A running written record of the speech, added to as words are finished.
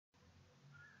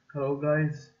Hello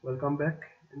guys, welcome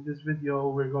back. In this video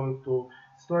we're going to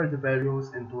store the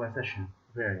values into a session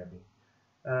variable.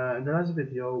 In the last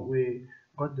video we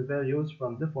got the values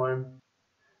from the form.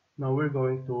 Now we're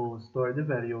going to store the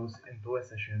values into a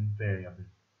session variable.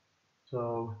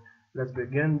 So let's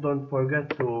begin. Don't forget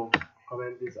to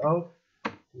comment this out.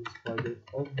 Use for the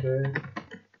open.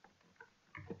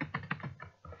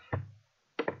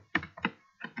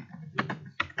 This is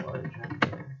for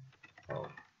gender. Oh,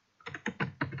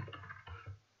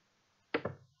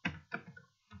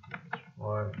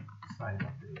 for sign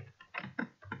up date.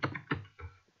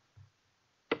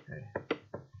 Okay,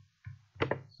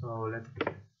 so let's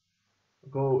begin.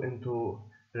 Go into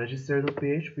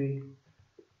register.php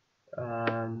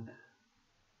and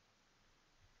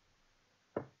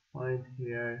find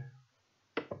here.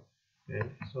 Okay,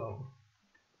 so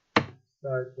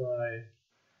start by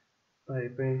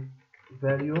typing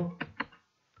value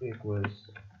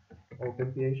equals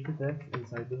open PHP text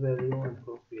inside the value and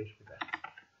close PHP text.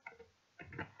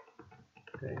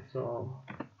 Okay, so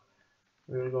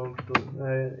we're going to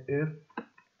if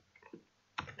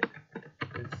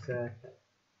is set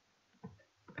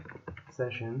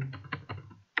session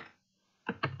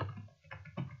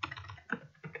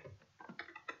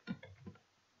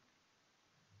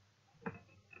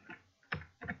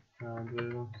and we're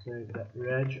going to say that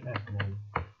reg name,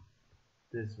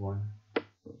 this one.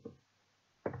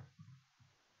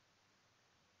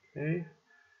 Okay,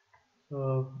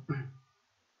 so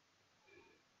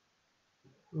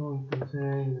going to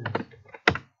say this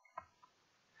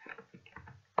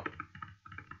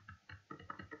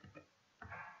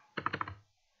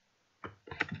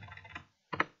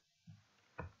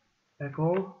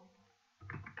echo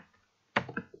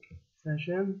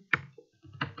session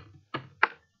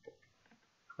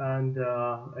and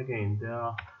again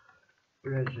the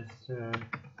register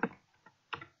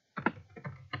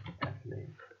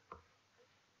name.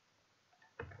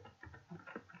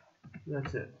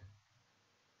 That's it.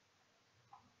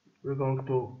 We're going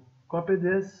to copy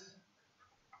this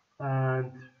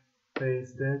and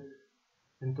paste it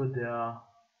into the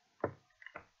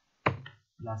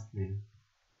last name.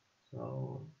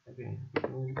 So again, we're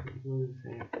going to do the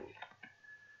same thing.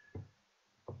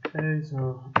 Okay,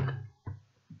 so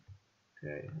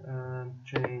okay, and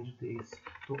change this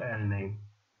to L name.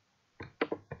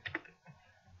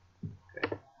 Okay,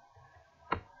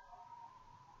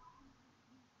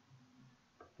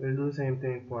 we'll do the same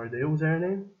thing for the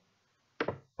username.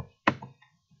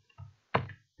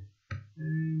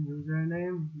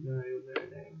 Username, the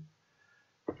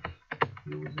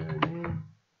username,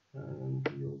 and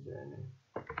username.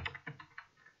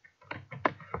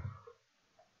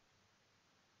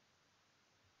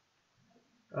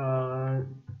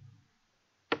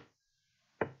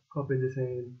 Copy the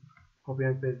same, copy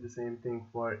and paste the same thing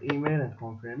for email and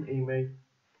confirm email.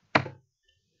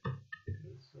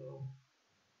 Okay, so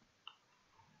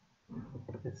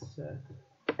let's set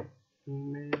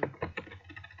email,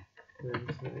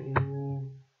 register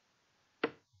email,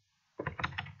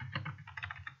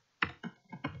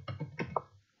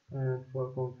 and for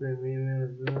confirm email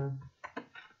as well.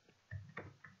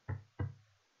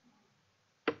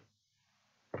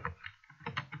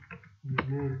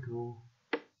 Email to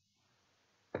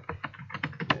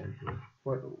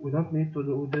we don't need to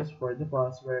do this for the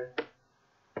password.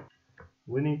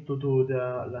 We need to do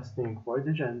the last thing for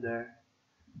the gender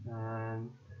and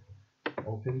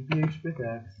open PHP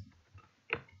text,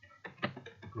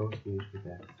 close PHP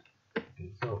text.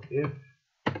 Okay, so if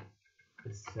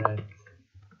set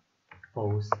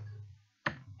post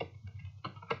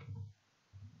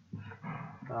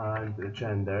and the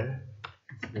gender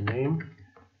is the name.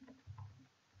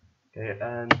 Okay,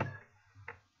 and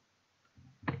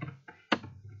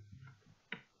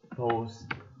post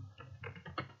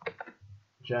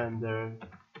gender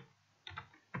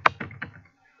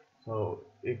so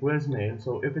equals male.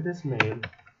 So if it is male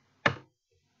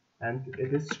and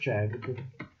it is checked,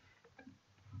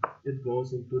 it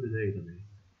goes into the database.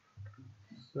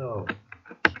 So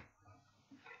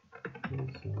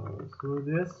let's do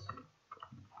this.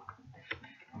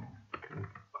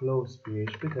 Close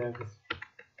PHP text,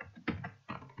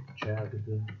 checked,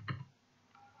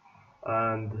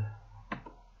 and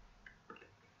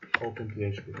open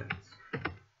PHP text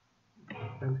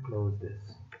and close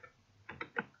this.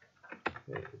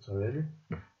 Okay, it's already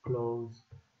closed.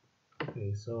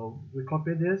 Okay, so we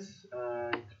copy this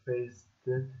and paste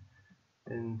it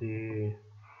in the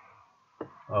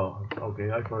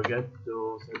okay, I forget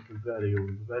to set the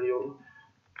value. The value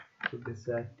should be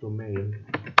set to male.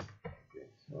 Okay,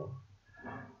 so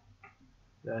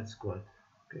that's good.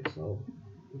 Okay, so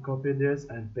we copy this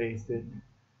and paste it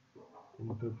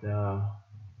into the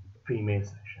female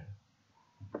section.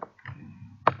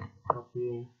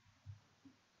 Copy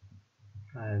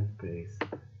and paste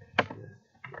this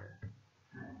here.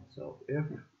 So if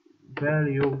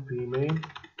value female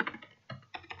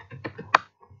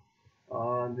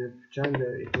and if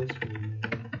gender equals female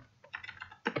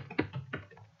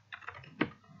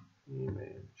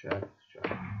chat.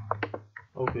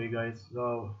 Okay guys,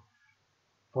 so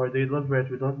for the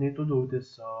elaborate we don't need to do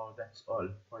this, so that's all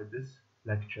for this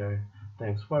lecture.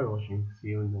 Thanks for watching. See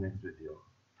you in the next video.